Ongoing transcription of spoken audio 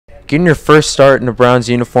getting your first start in the Browns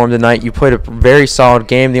uniform tonight. You played a very solid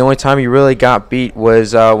game. The only time you really got beat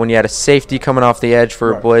was when you had a safety coming off the edge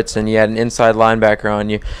for a blitz and you had an inside linebacker on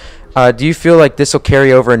you. Do you feel like this will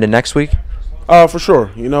carry over into next week? For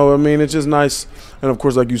sure. You know, I mean, it's just nice. And, of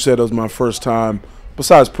course, like you said, it was my first time,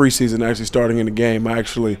 besides preseason, actually starting in the game.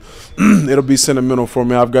 It'll be sentimental for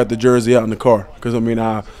me. I've got the jersey out in the car because, I mean,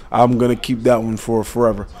 I'm going to keep that one for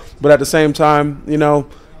forever. But at the same time, you know,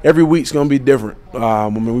 every week's going to be different. I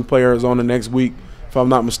mean, we play Arizona next week. If I'm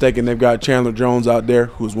not mistaken, they've got Chandler Jones out there,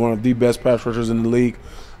 who's one of the best pass rushers in the league.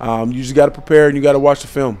 You just got to prepare and you got to watch the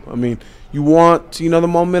film. I mean, you want, you know, the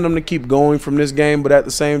momentum to keep going from this game, but at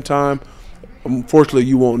the same time, unfortunately,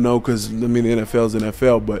 you won't know because, I mean, the NFL is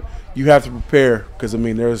NFL, but you have to prepare because, I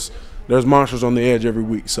mean, there's monsters on the edge every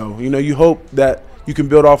week. So, you know, you hope that you can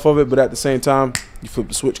build off of it, but at the same time, you flip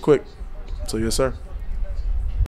the switch quick. So, yes, sir.